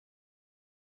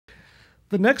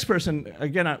The next person,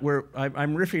 again, I'm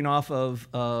riffing off of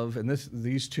and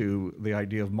these two, the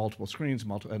idea of multiple screens,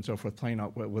 and so forth, playing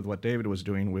out with what David was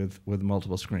doing with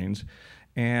multiple screens.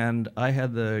 And I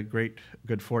had the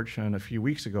good fortune a few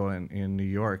weeks ago in New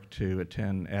York to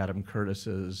attend Adam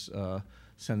Curtis's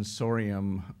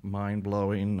Symposium,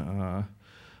 mind-blowing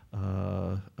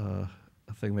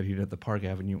thing that he did at the Park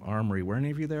Avenue Armory. Were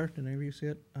any of you there? Did any of you see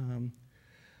it?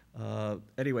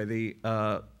 Anyway,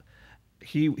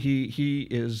 he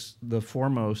is one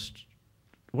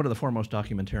of the foremost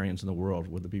documentarians in the world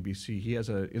with the BBC. He has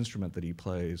an instrument that he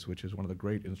plays, which is one of the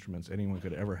great instruments anyone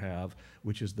could ever have,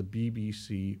 which is the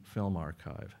BBC Film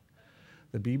Archive.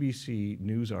 The BBC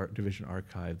News Division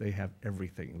Archive, they have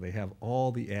everything. They have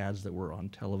all the ads that were on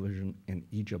television in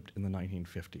Egypt in the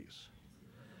 1950s,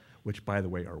 which, by the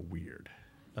way, are weird.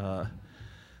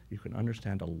 You can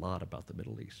understand a lot about the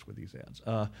Middle East with these ads.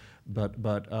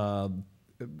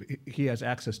 He has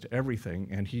access to everything,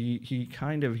 and he's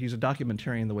a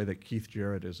documentarian the way that Keith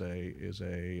Jarrett is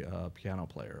a piano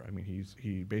player. I mean,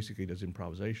 he basically does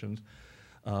improvisations.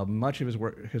 Much of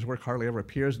his work hardly ever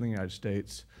appears in the United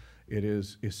States. It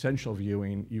is essential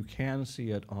viewing. You can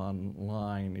see it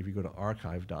online if you go to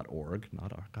archive.org,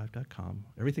 not archive.com.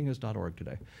 Everything is .org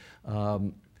today.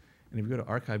 And if you go to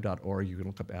archive.org, you can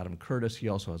look up Adam Curtis. He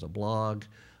also has a blog.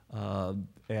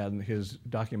 And his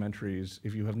documentaries,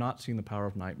 if you have not seen The Power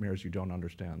of Nightmares, you don't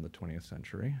understand the 20th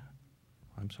century.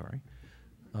 I'm sorry.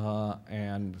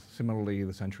 And similarly,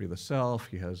 The Century of the Self.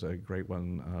 He has a great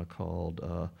one called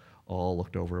All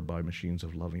Looked Over by Machines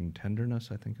of Loving Tenderness,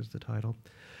 I think is the title.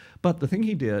 But the thing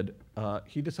he did,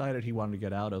 he decided he wanted to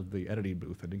get out of the editing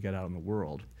booth and to get out in the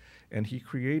world. And he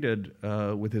created,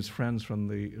 with his friends from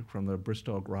the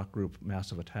Bristol rock group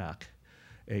Massive Attack,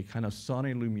 a kind of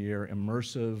Sonny Lumiere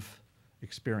immersive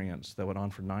experience that went on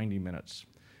for 90 minutes.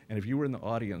 And if you were in the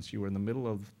audience, you were in the middle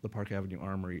of the Park Avenue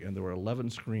Armory, and there were 11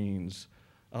 screens,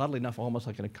 oddly enough, almost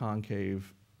like in a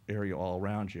concave area all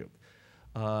around you.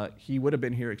 He would have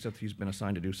been here, except he's been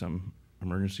assigned to do some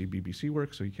emergency BBC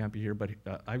work, so he can't be here. But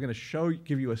I'm going to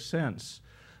give you a sense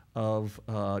of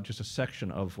just a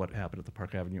section of what happened at the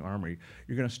Park Avenue Armory.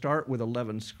 You're going to start with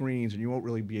 11 screens, and you won't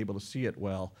really be able to see it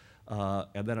well.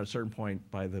 And then at a certain point,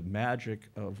 by the magic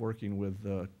of working with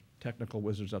the technical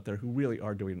wizards up there who really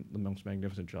are doing the most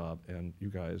magnificent job, and you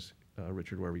guys,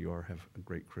 Richard, wherever you are, have a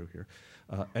great crew here.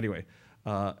 Anyway,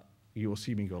 you will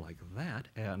see me go like that,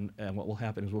 and what will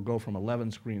happen is we'll go from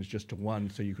 11 screens just to one,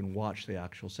 so you can watch the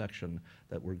actual section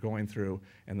that we're going through,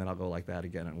 and then I'll go like that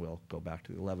again, and we'll go back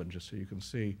to the 11 just so you can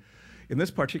see. In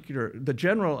this the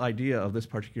general idea of this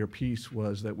particular piece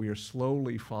was that we are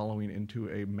slowly following into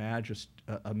a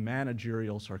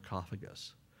managerial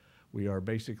sarcophagus. We are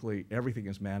basically, everything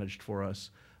is managed for us.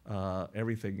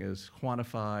 Everything is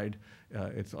quantified.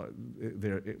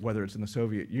 Whether it's in the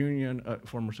Soviet Union,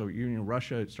 former Soviet Union,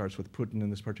 Russia, it starts with Putin in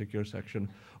this particular section,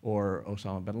 or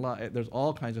Osama bin Laden. There's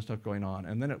all kinds of stuff going on.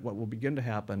 And then what will begin to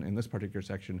happen in this particular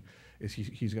section is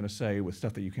he's going to say, with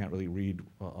stuff that you can't really read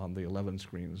on the 11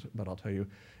 screens, but I'll tell you,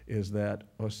 is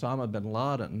that Osama bin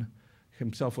Laden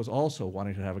himself was also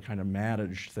wanting to have a kind of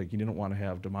managed thing. He didn't want to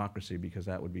have democracy because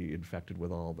that would be infected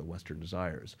with all the Western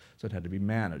desires. So it had to be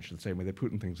managed the same way that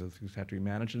Putin thinks that things have to be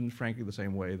managed, and frankly the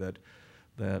same way that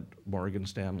Morgan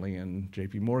Stanley and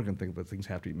J.P. Morgan think that things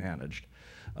have to be managed.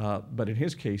 But in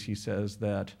his case, he says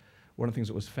that one of the things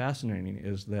that was fascinating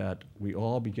is that we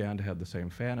all began to have the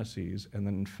same fantasies, and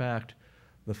then in fact,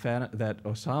 that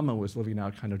Osama was living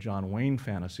out kind of John Wayne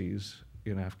fantasies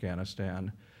in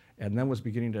Afghanistan, and then was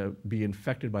beginning to be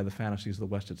infected by the fantasies the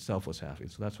West itself was having.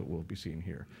 So that's what we'll be seeing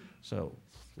here. So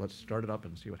let's start it up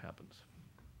and see what happens.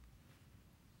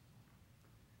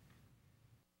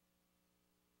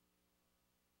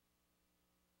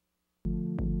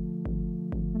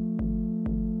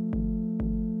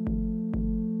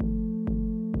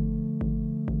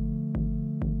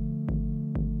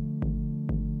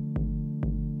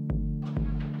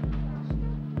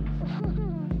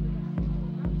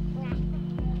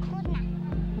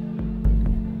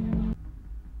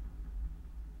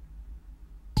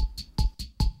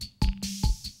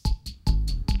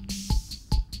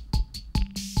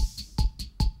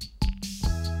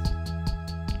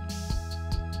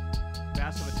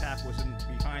 Massive Attack was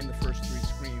behind the first three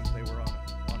screens. They were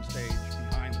on stage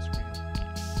behind the screen.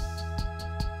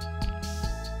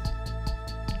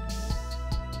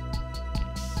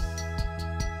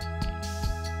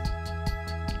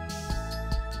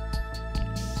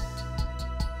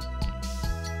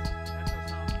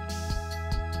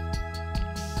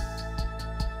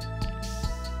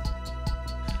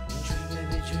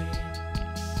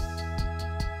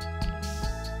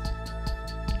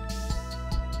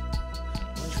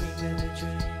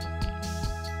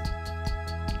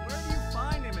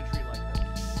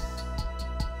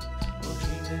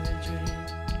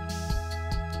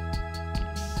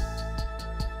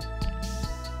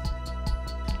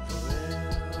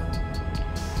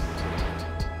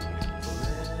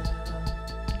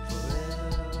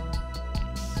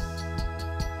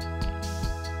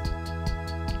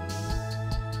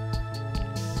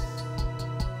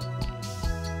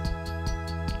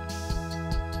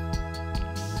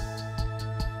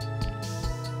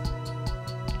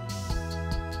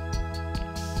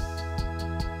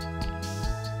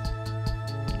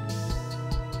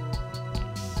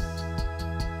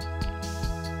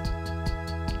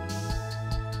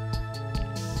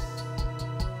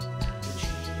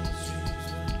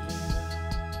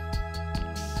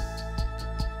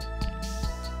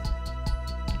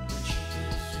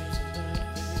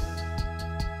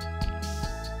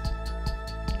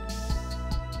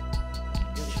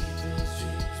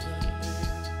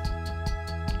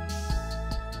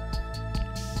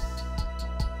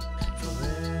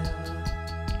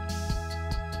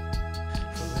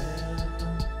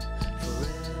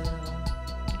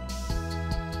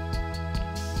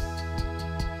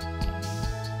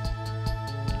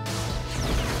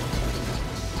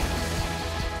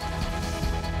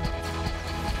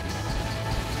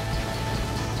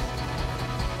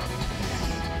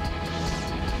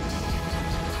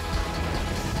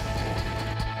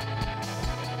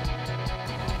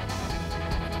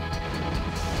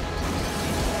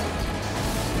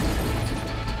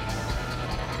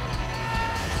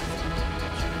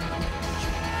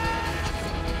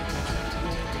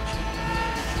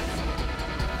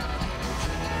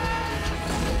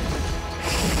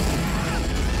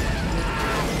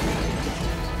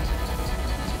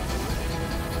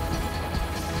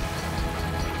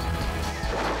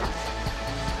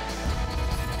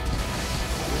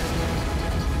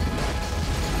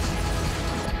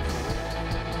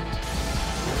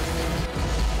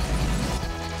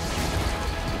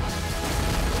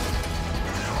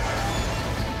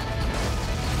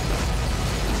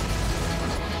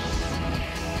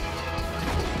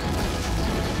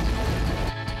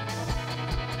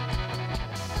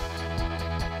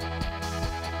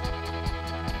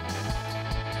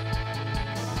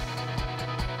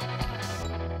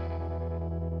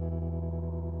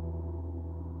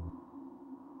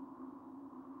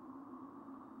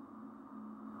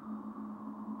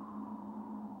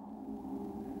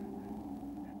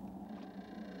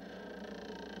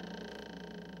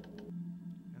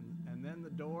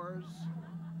 doors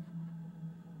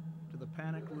to the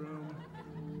panic room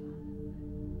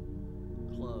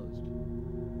closed.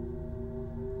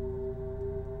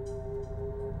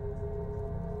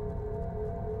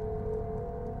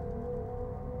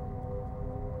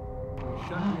 We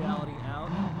shut reality out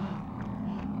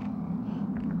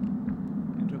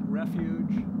and took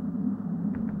refuge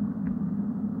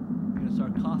in a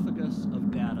sarcophagus of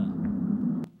data,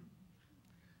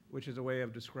 which is a way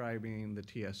of describing the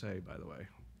TSA, by the way,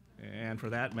 and for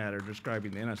that matter,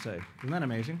 describing the NSA. Isn't that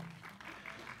amazing?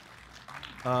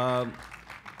 And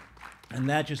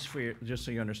that, just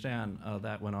so you understand,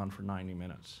 that went on for 90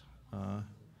 minutes.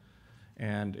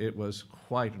 And it was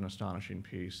quite an astonishing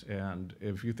piece. And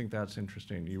if you think that's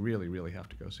interesting, you really, really have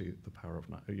to go see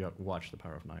watch The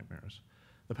Power of Nightmares.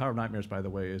 The Power of Nightmares, by the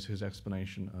way, is his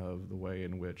explanation of the way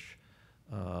in which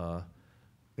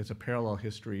it's a parallel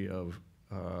history of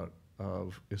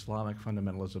Islamic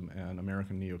fundamentalism and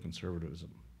American neoconservatism,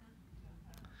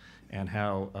 and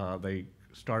how they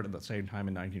start at the same time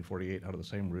in 1948 out of the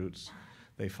same roots.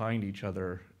 They find each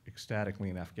other ecstatically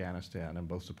in Afghanistan and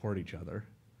both support each other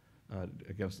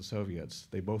against the Soviets.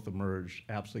 They both emerge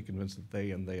absolutely convinced that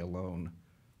they and they alone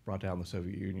brought down the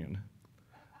Soviet Union,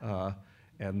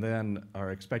 and then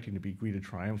are expecting to be greeted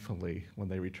triumphantly when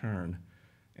they return,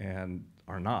 and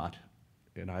are not,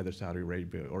 in either Saudi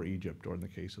Arabia or Egypt, or in the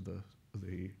case of the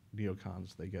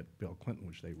neocons, they get Bill Clinton,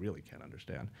 which they really can't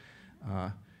understand.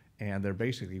 And they're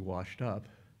basically washed up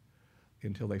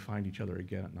until they find each other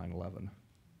again at 9/11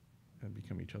 and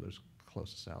become each other's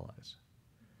closest allies.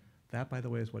 That, by the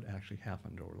way, is what actually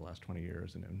happened over the last 20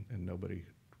 years, and nobody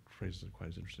phrases it quite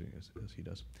as interesting as he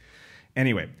does.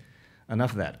 Anyway,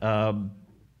 enough of that.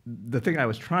 The thing I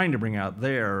was trying to bring out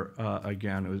there,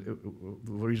 again,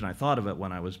 the reason I thought of it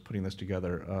when I was putting this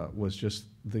together was just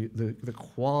the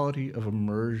quality of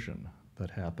immersion that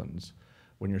happens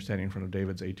when you're standing in front of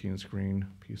David's 18 screen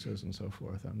pieces and so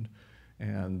forth.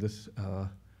 And this,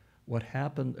 what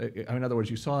happened, in other words,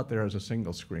 you saw it there as a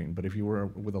single screen, but if you were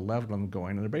with 11 of them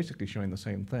going, and they're basically showing the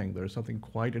same thing, there's something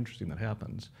quite interesting that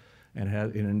happens. And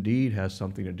it indeed has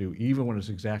something to do, even when it's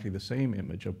exactly the same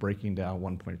image, of breaking down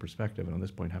one point perspective, and at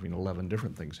this point having 11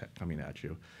 different things coming at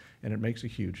you. And it makes a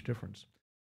huge difference.